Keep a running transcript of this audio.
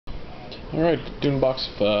Alright, doing a box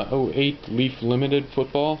of 08 Leaf Limited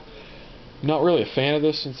football. Not really a fan of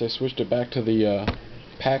this since I switched it back to the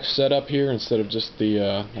pack setup here instead of just the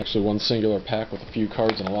actually one singular pack with a few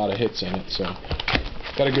cards and a lot of hits in it. So,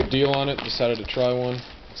 got a good deal on it, decided to try one.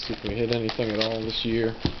 Let's see if we hit anything at all this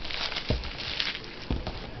year.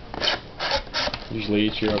 Usually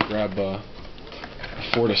each year I'll grab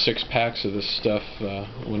 4 to 6 packs of this stuff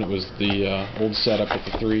when it was the old setup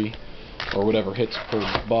with the 3 or whatever hits per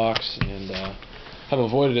box, and have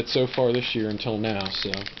avoided it so far this year until now. So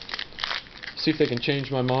see if they can change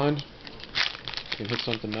my mind. I can hit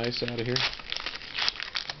something nice out of here.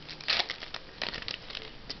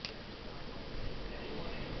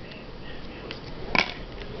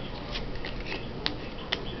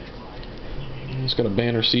 It's got a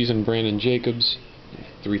banner season Brandon Jacobs,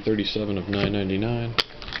 337 of 999.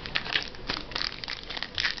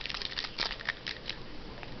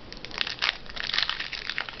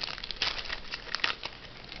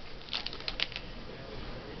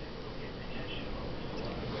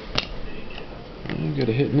 Got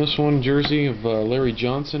a hit in this one, jersey of Larry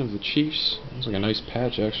Johnson of the Chiefs. Looks like a nice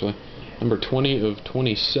patch actually. Number 20 of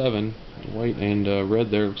 27, white and red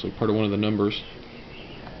there. Looks like part of one of the numbers.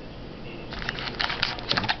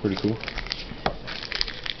 That's pretty cool.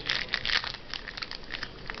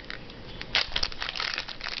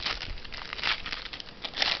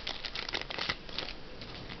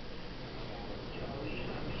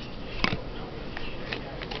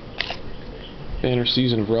 Banner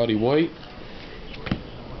season of Roddy White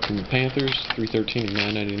from the Panthers, 313 of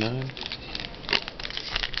 999.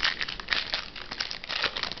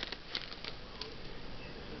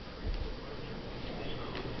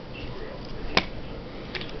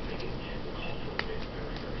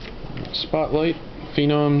 Spotlight,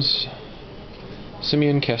 Phenoms,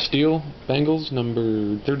 Simeon Castile, Bengals,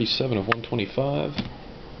 number 37 of 125.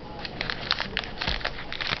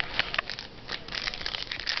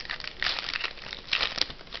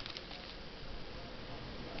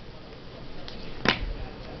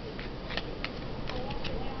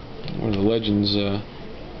 One of the legends, I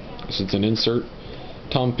guess it's an insert.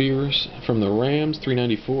 Tom Pierce from the Rams,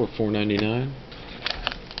 394 of 499.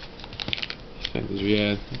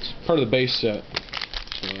 Yeah, it's part of the base set,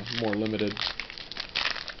 so more limited.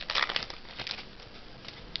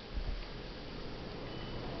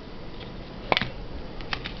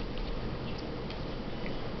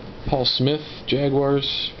 Paul Smith,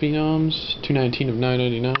 Jaguars, Phenoms, 219 of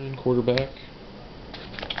 999, quarterback.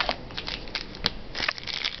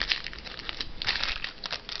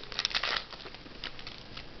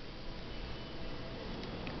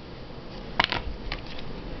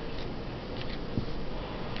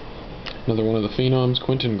 Another one of the Phenoms,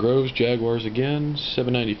 Quentin Groves, Jaguars again,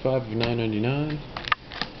 795 of 999.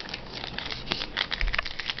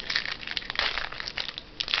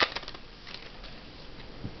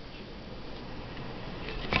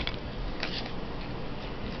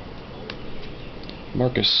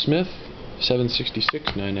 Marcus Smith,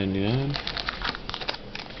 766, 999.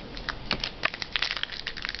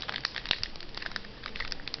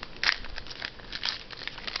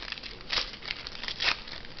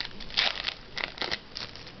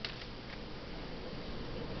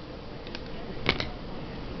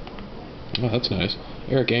 Oh, that's nice.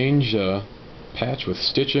 Eric Ainge, patch with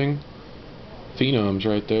stitching. Phenoms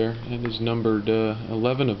right there. It is numbered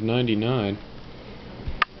 11 of 99.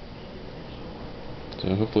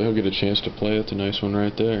 So hopefully he'll get a chance to play. That's a nice one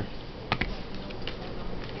right there.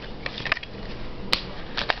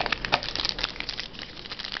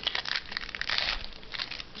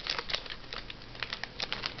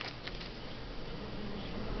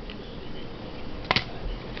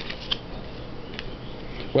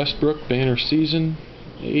 Westbrook, banner season,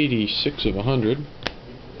 86 of 100.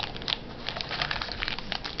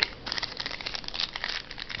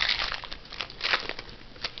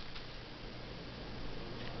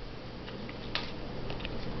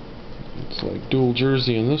 It's like dual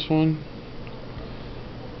jersey in this one.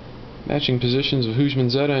 Matching positions of Hugh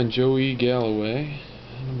Manzetta and Joey Galloway,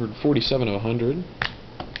 numbered 47 of 100.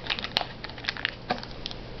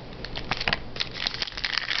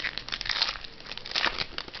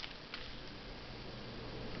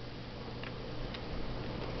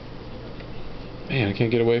 Man, I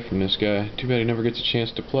can't get away from this guy. Too bad he never gets a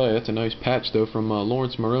chance to play. That's a nice patch, though, from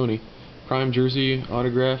Lawrence Maroney. Prime jersey,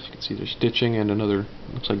 autograph. You can see there's stitching and another,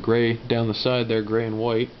 looks like gray down the side there, gray and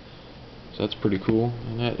white. So that's pretty cool.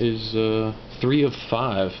 And that is 3 of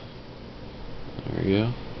 5. There you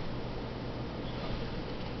go.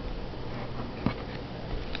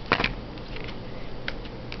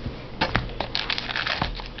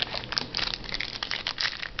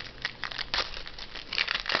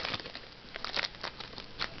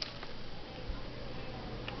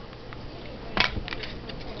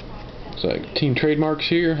 Looks like team trademarks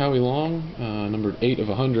here. Howie Long, numbered 8 of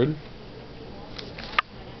 100.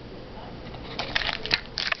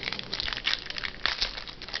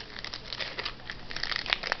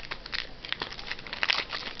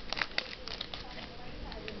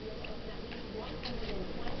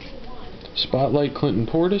 Spotlight Clinton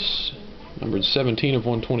Portis, numbered 17 of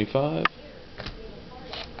 125.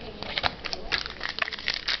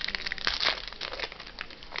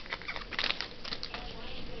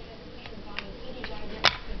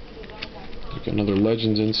 Another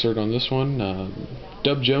Legends insert on this one.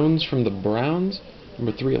 Dub Jones from the Browns,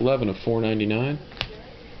 number 311 of 499.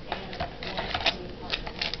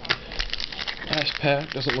 Last pack.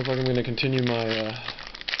 Doesn't look like I'm going to continue my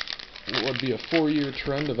what would be a 4-year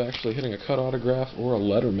trend of actually hitting a cut autograph or a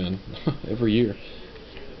letterman every year.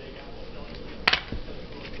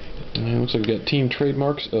 And it looks like we got team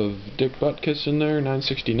trademarks of Dick Butkus in there,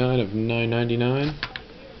 969 of 999.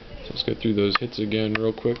 Let's go through those hits again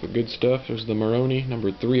real quick. The good stuff. There's the Maroney, number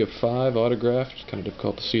 3 of 5, autographed. It's kind of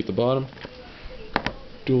difficult to see at the bottom.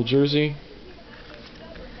 Dual jersey.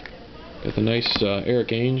 Got the nice Eric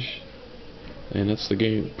Ainge, and that's the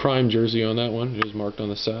game prime jersey on that one. It is marked on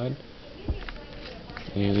the side.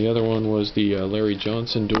 And the other one was the Larry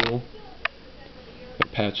Johnson dual. Got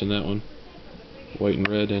a patch in that one, white and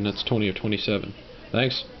red, and that's 20 of 27.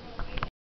 Thanks.